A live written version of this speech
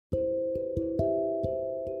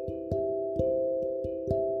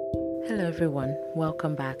Hello, everyone.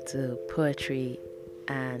 Welcome back to Poetry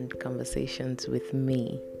and Conversations with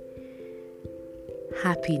me.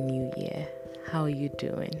 Happy New Year. How are you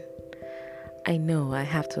doing? I know I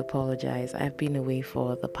have to apologize. I've been away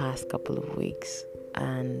for the past couple of weeks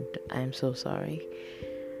and I'm so sorry.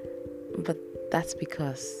 But that's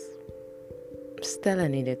because Stella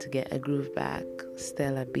needed to get a groove back.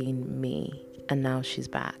 Stella being me, and now she's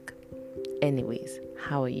back. Anyways,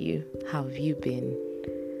 how are you? How have you been?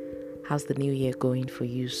 How's the new year going for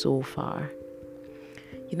you so far?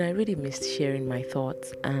 I really missed sharing my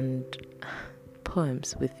thoughts and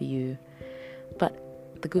poems with you.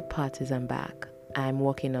 But the good part is I'm back. I'm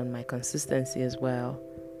working on my consistency as well.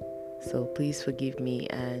 So please forgive me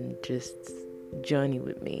and just journey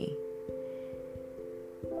with me.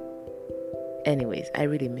 Anyways, I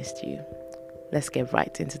really missed you. Let's get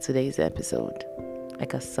right into today's episode. I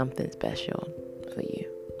got something special for you.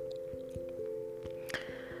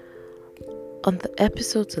 On the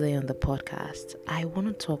episode today on the podcast, I want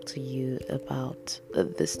to talk to you about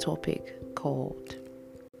this topic called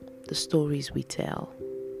the stories we tell.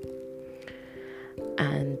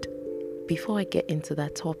 And before I get into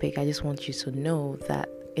that topic, I just want you to know that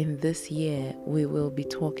in this year, we will be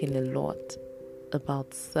talking a lot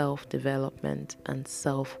about self-development and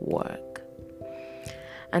self-work.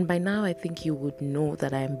 And by now, I think you would know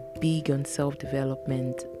that I'm big on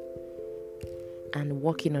self-development and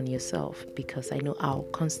working on yourself, because I know how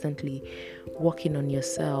constantly working on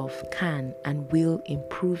yourself can and will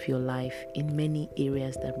improve your life in many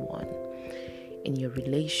areas than one. In your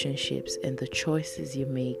relationships, and the choices you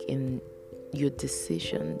make, in your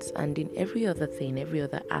decisions, and in every other thing, every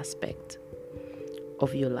other aspect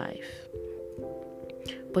of your life.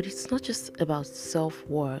 But it's not just about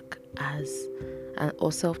self-work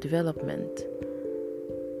or self-development.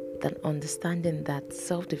 Than understanding that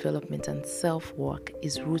self-development and self-work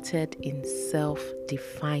is rooted in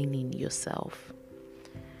self-defining yourself.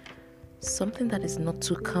 Something that is not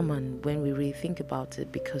too common when we really think about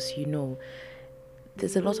it, because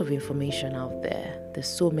there's a lot of information out there. There's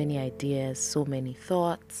so many ideas, so many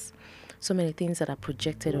thoughts, so many things that are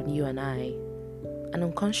projected on you and I. And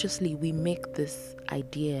unconsciously, we make these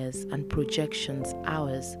ideas and projections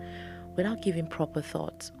ours without giving proper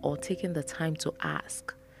thought or taking the time to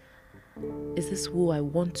ask, is this who I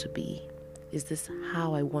want to be? Is this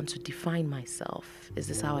how I want to define myself? Is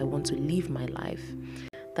this how I want to live my life?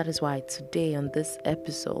 That is why today on this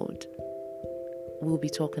episode, we'll be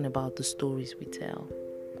talking about the stories we tell.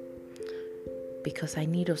 Because I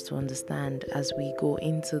need us to understand as we go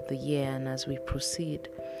into the year and as we proceed,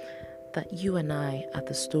 that you and I are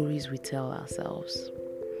the stories we tell ourselves.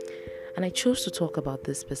 And I chose to talk about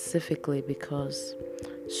this specifically because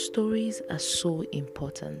stories are so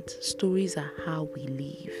important. Stories are how we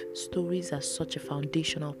live. Stories are such a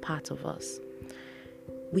foundational part of us.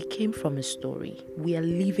 We came from a story. We are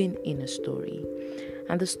living in a story.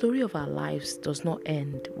 And the story of our lives does not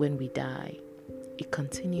end when we die. It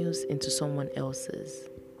continues into someone else's.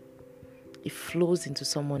 It flows into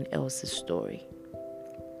someone else's story.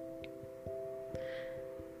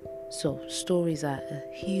 So stories are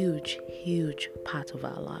a huge, huge part of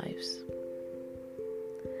our lives.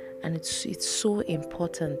 And it's so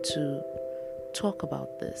important to talk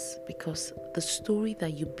about this, because the story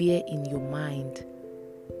that you bear in your mind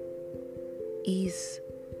is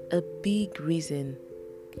a big reason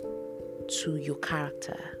to your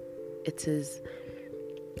character. It is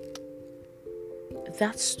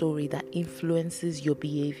that story that influences your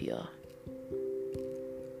behavior.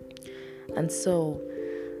 And so,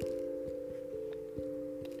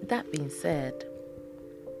 that being said,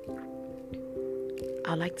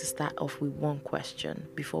 I'd like to start off with one question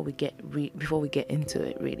before we get into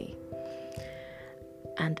it really.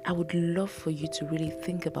 And I would love for you to really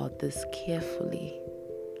think about this carefully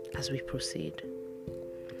as we proceed.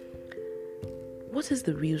 What is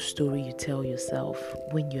the real story you tell yourself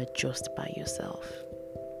when you're just by yourself?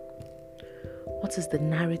 What is the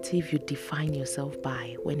narrative you define yourself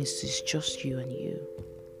by when it's just you and you?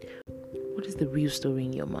 What is the real story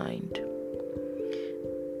in your mind?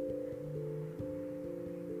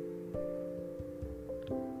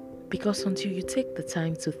 Because until you take the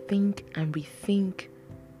time to think and rethink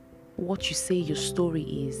what you say your story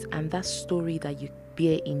is, and that story that you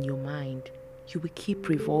bear in your mind, you will keep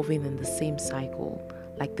revolving in the same cycle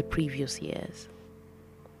like the previous years.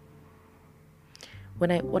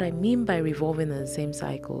 What I mean by revolving in the same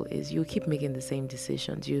cycle is you keep making the same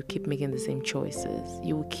decisions, you keep making the same choices,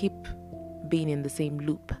 you will keep being in the same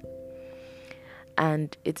loop.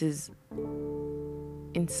 And it is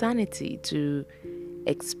insanity to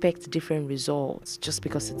expect different results just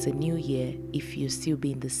because it's a new year if you're still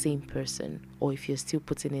being the same person, or if you're still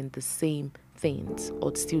putting in the same things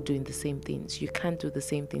or still doing the same things. You can't do the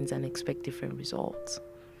same things and expect different results.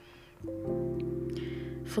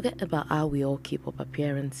 Forget about how we all keep up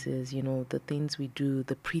appearances, the things we do,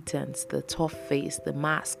 the pretense, the tough face, the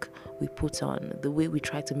mask we put on, the way we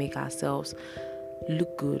try to make ourselves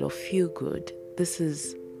look good or feel good. This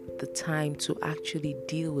is the time to actually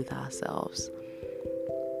deal with ourselves,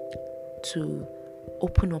 to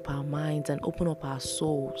open up our minds and open up our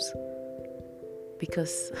souls,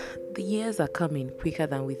 because the years are coming quicker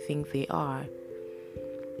than we think they are,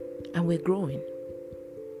 and we're growing.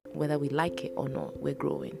 Whether we like it or not, we're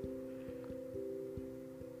growing.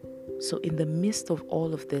 So in the midst of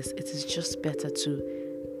all of this, it is just better to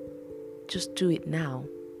just do it now,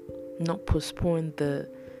 not postpone the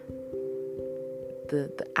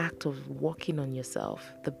act of working on yourself.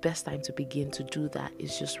 The best time to begin to do that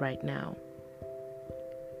is just right now.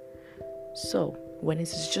 So when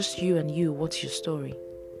it is just you and you, what's your story?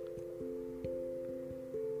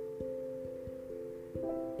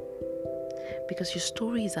 Because your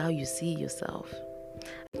story is how you see yourself.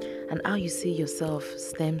 And how you see yourself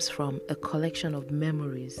stems from a collection of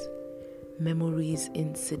memories,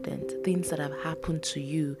 incidents, things that have happened to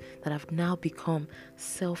you that have now become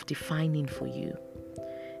self-defining for you.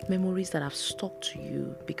 Memories that have stuck to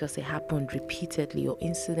you because they happened repeatedly, or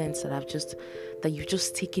incidents that you've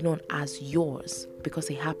just taken on as yours because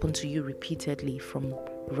they happened to you repeatedly from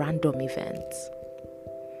random events.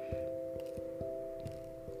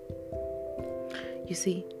 You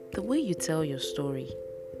see, the way you tell your story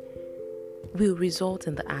will result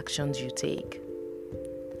in the actions you take.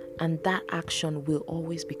 And that action will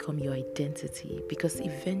always become your identity, because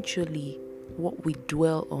eventually what we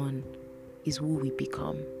dwell on is who we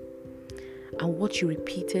become. And what you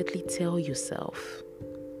repeatedly tell yourself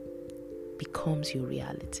becomes your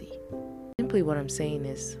reality. Simply what I'm saying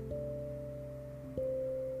is,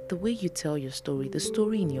 the way you tell your story, the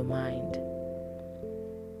story in your mind,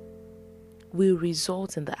 will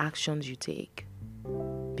result in the actions you take.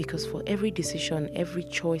 Because for every decision, every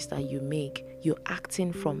choice that you make, you're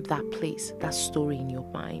acting from that place, that story in your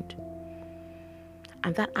mind.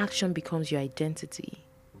 And that action becomes your identity.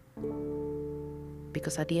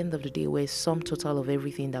 Because at the end of the day, we're a sum total of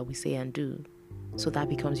everything that we say and do. So that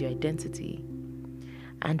becomes your identity.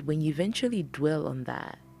 And when you eventually dwell on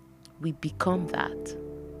that, we become that.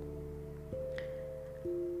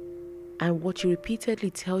 And what you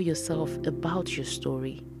repeatedly tell yourself about your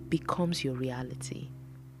story becomes your reality.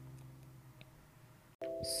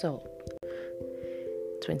 So,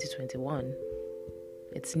 2021,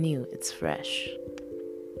 it's new, it's fresh.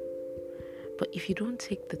 But if you don't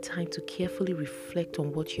take the time to carefully reflect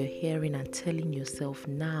on what you're hearing and telling yourself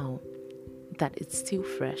now that it's still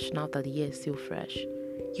fresh, now that the year is still fresh,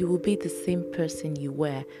 you will be the same person you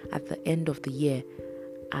were at the end of the year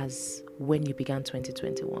as when you began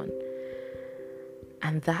 2021.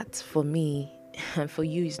 And that, for me and for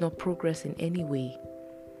you, is not progress in any way,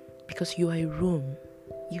 because you are a room.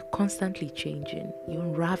 You're constantly changing. You're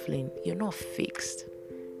unraveling. You're not fixed.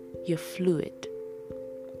 You're fluid.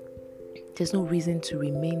 There's no reason to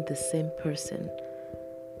remain the same person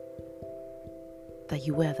that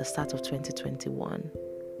you were at the start of 2021.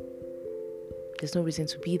 There's no reason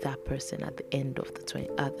to be that person at the end of at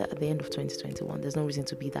the end of 2021. There's no reason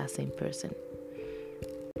to be that same person.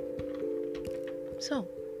 So,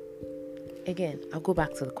 again, I'll go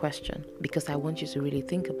back to the question, because I want you to really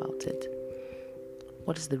think about it.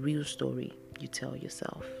 What is the real story you tell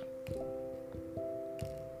yourself?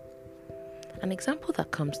 An example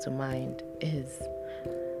that comes to mind is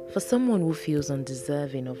for someone who feels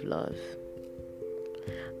undeserving of love.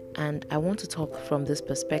 And I want to talk from this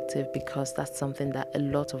perspective because that's something that a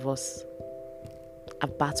lot of us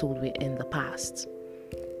have battled with in the past.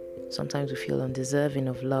 Sometimes we feel undeserving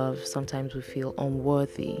of love. Sometimes we feel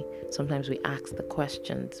unworthy. Sometimes we ask the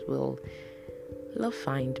questions, will love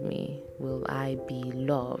find me? Will I be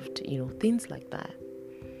loved? Things like that.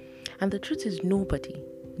 And the truth is,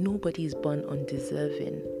 nobody is born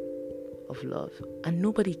undeserving of love. And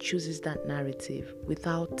nobody chooses that narrative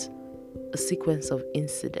without a sequence of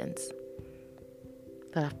incidents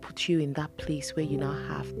that have put you in that place where you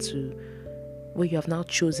have now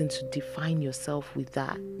chosen to define yourself with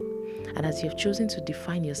that. And as you have chosen to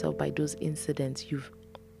define yourself by those incidents, you've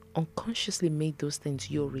unconsciously made those things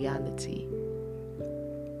your reality.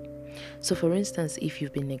 So for instance, if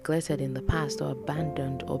you've been neglected in the past, or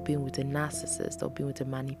abandoned, or been with a narcissist, or been with a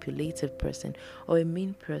manipulative person, or a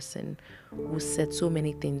mean person who said so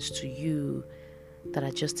many things to you that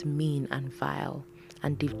are just mean and vile,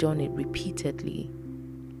 and they've done it repeatedly,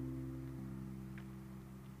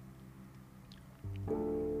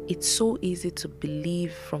 it's so easy to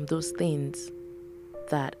believe from those things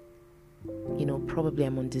that, probably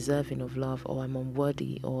I'm undeserving of love, or I'm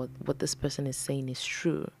unworthy, or what this person is saying is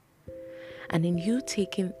true. And in you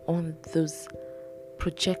taking on those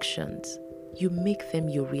projections, you make them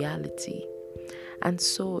your reality. And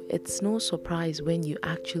so it's no surprise when you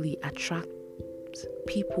actually attract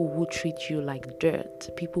people who treat you like dirt,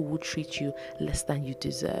 people who treat you less than you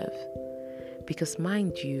deserve. Because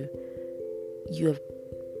mind you, you have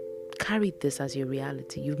carried this as your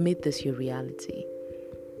reality. You've made this your reality.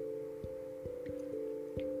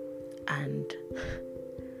 And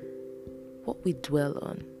what we dwell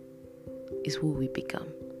on is who we become.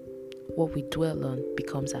 What we dwell on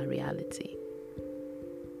becomes our reality.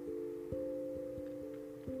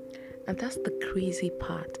 And that's the crazy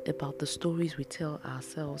part about the stories we tell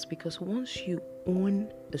ourselves, because once you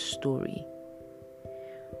own a story,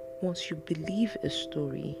 once you believe a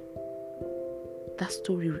story, that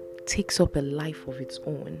story takes up a life of its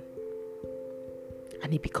own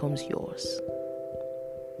and it becomes yours.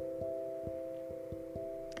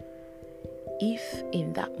 If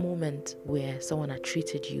in that moment where someone had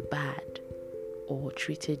treated you bad, or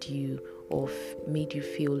treated you or made you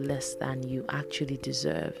feel less than you actually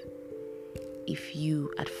deserve, if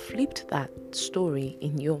you had flipped that story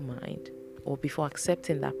in your mind, or before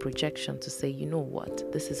accepting that projection to say, you know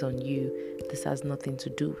what, this is on you, this has nothing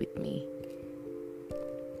to do with me,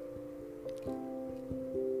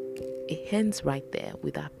 it ends right there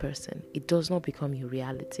with that person. It does not become your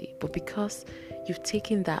reality. But because you've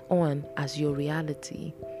taken that on as your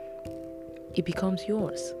reality, it becomes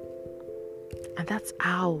yours. And that's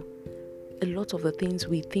how a lot of the things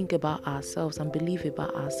we think about ourselves and believe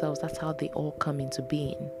about ourselves, that's how they all come into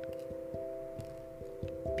being.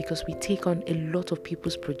 Because we take on a lot of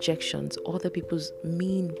people's projections, other people's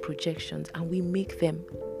mean projections, and we make them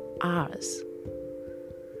ours.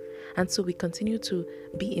 And so we continue to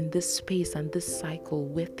be in this space and this cycle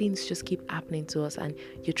where things just keep happening to us, and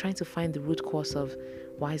you're trying to find the root cause of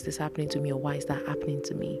why is this happening to me, or why is that happening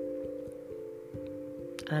to me.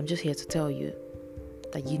 And I'm just here to tell you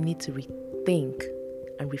that you need to rethink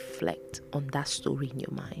and reflect on that story in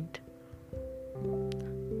your mind.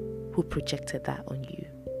 Who projected that on you?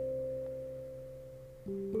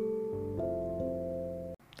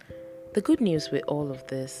 The good news with all of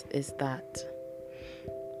this is that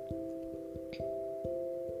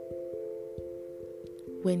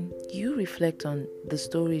when you reflect on the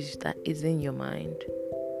stories that is in your mind,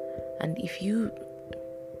 and if you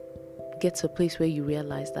get to a place where you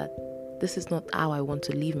realize that this is not how I want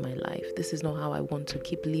to live my life, this is not how I want to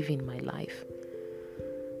keep living my life,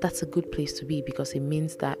 that's a good place to be, because it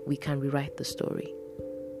means that we can rewrite the story.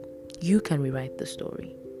 You can rewrite the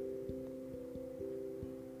story.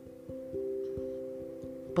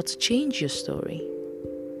 But to change your story,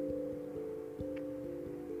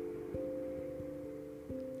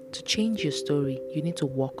 you need to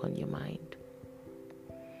work on your mind.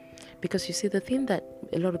 Because you see, the thing that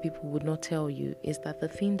a lot of people would not tell you is that the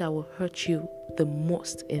thing that will hurt you the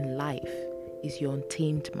most in life is your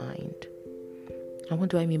untamed mind. And what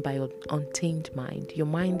do I mean by your untamed mind? Your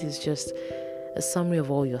mind is just a summary of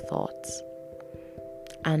all your thoughts.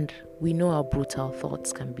 And we know how brutal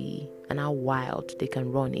thoughts can be and how wild they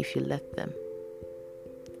can run if you let them.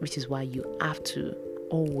 Which is why you have to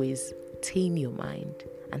always tame your mind.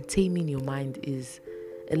 And taming your mind is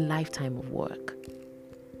a lifetime of work.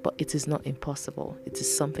 But it is not impossible. It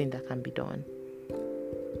is something that can be done.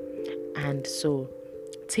 And so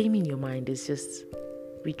taming your mind is just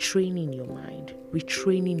retraining your mind,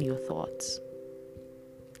 retraining your thoughts,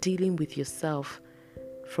 dealing with yourself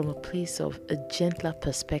from a place of a gentler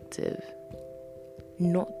perspective,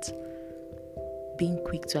 not being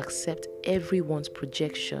quick to accept everyone's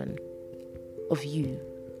projection of you,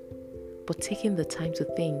 but taking the time to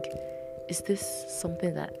think, is this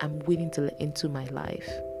something that I'm willing to let into my life?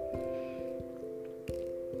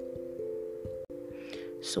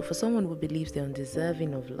 So for someone who believes they're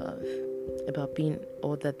undeserving of love, about being,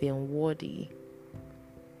 or that they're unworthy,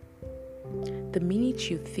 the minute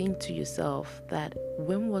you think to yourself that,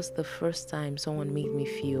 when was the first time someone made me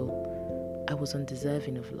feel I was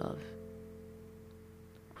undeserving of love?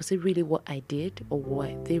 Was it really what I did, or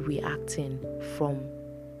were they reacting from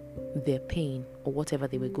their pain or whatever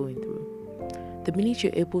they were going through? The minute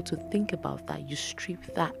you're able to think about that, you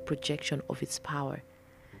strip that projection of its power.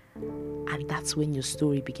 And that's when your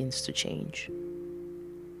story begins to change.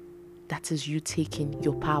 That is you taking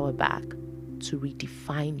your power back to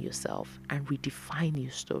redefine yourself and redefine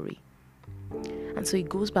your story. And so it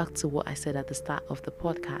goes back to what I said at the start of the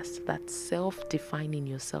podcast, that self-defining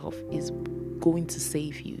yourself is going to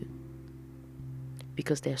save you.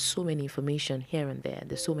 because there's so many information here and there.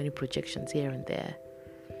 There's so many projections here and there.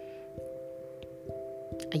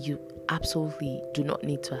 And you absolutely do not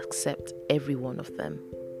need to accept every one of them.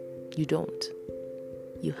 You don't.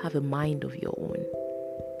 You have a mind of your own.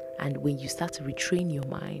 And when you start to retrain your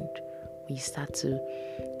mind, when you start to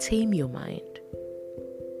tame your mind,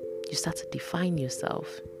 you start to define yourself.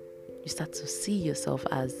 You start to see yourself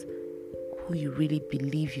as who you really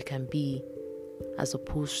believe you can be, as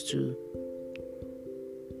opposed to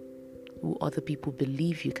who other people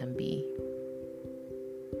believe you can be.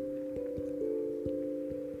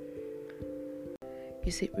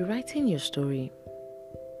 You see, rewriting your story,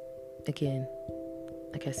 again,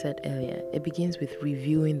 like I said earlier, it begins with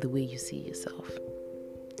reviewing the way you see yourself.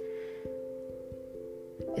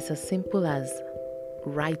 It's as simple as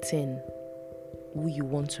writing who you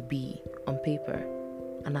want to be on paper,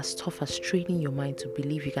 and as tough as training your mind to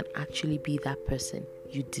believe you can actually be that person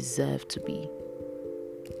you deserve to be.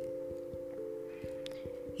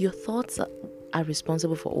 Your thoughts are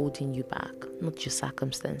responsible for holding you back, not your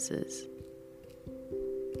circumstances.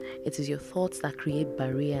 It is your thoughts that create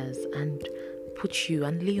barriers and put you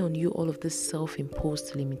and lay on you all of these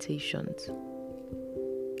self-imposed limitations.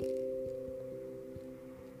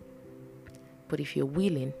 But if you're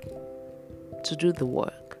willing to do the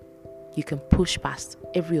work, you can push past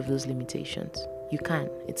every of those limitations. You can.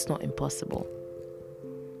 It's not impossible.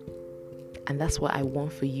 And that's what I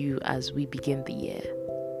want for you as we begin the year.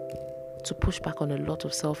 To push back on a lot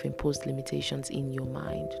of self-imposed limitations in your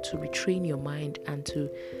mind, to retrain your mind and to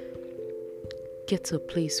get to a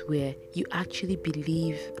place where you actually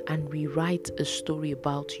believe and rewrite a story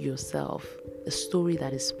about yourself, a story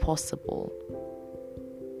that is possible,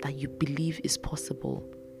 that you believe is possible.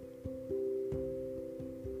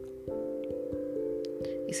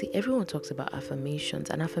 You see, everyone talks about affirmations,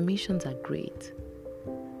 and affirmations are great,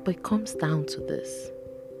 but it comes down to this.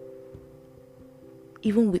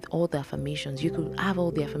 Even with all the affirmations, you could have all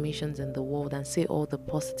the affirmations in the world and say all the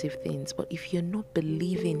positive things, but if you're not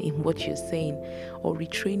believing in what you're saying, or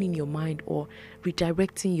retraining your mind, or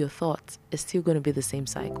redirecting your thoughts, it's still going to be the same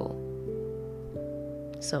cycle.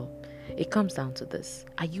 So it comes down to this.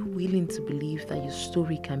 Are you willing to believe that your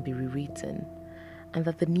story can be rewritten, and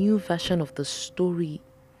that the new version of the story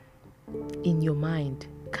in your mind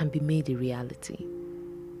can be made a reality?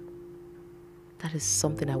 That is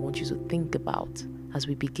something I want you to think about as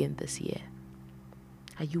we begin this year.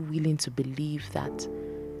 Are you willing to believe that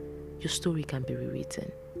your story can be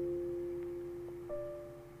rewritten?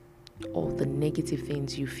 All the negative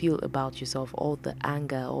things you feel about yourself, all the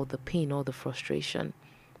anger, all the pain, all the frustration.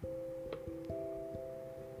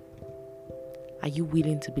 Are you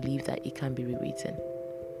willing to believe that it can be rewritten?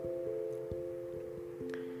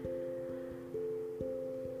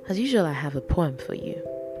 As usual, I have a poem for you.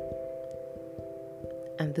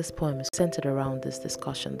 And this poem is centered around this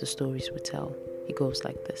discussion, the stories we tell. It goes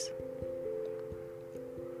like this.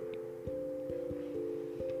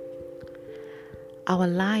 Our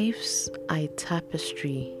lives are a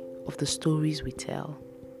tapestry of the stories we tell.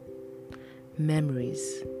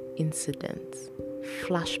 Memories, incidents,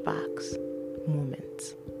 flashbacks,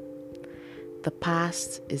 moments. The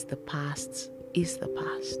past is the past is the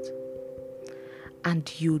past.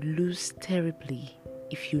 And you lose terribly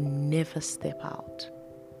if you never step out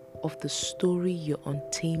of the story your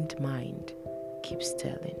untamed mind keeps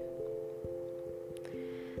telling.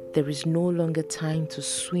 There is no longer time to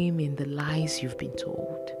swim in the lies you've been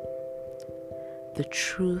told. The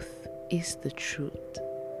truth is the truth,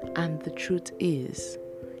 and the truth is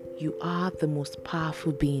you are the most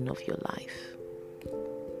powerful being of your life.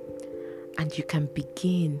 And you can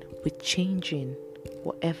begin with changing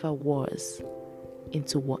whatever was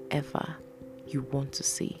into whatever you want to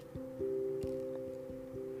see.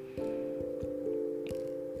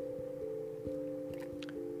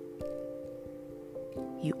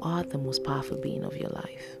 You are the most powerful being of your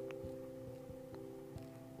life.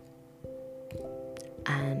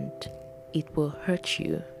 And it will hurt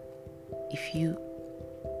you if you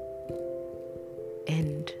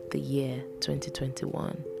end the year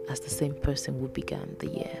 2021 as the same person who began the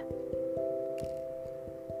year.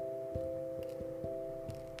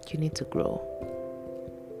 You need to grow.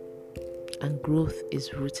 And growth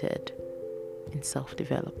is rooted in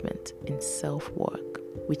self-development, in self-work,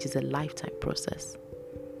 which is a lifetime process.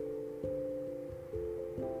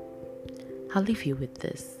 I'll leave you with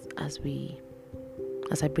this as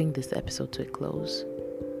I bring this episode to a close.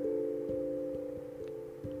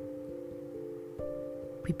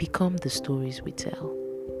 We become the stories we tell.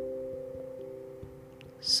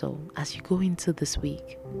 So as you go into this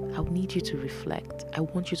week, I will need you to reflect. I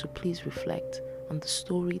want you to please reflect on the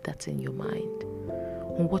story that's in your mind.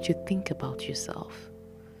 on what you think about yourself,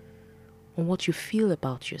 on what you feel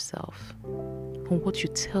about yourself, on what you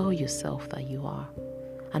tell yourself that you are,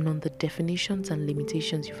 and on the definitions and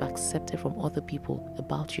limitations you've accepted from other people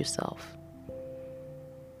about yourself.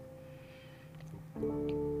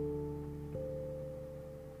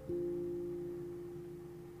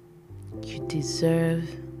 You deserve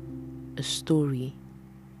a story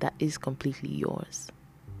that is completely yours,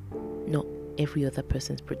 not every other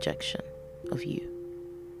person's projection of you.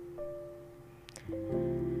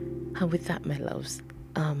 And with that, my loves,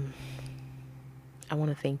 I want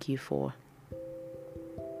to thank you for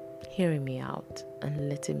hearing me out and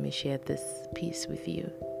letting me share this piece with you.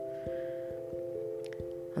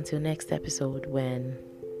 Until next episode, when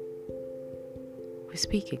we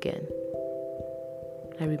speak again,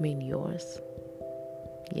 I remain yours,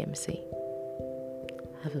 Yemisi.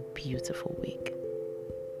 Have a beautiful week.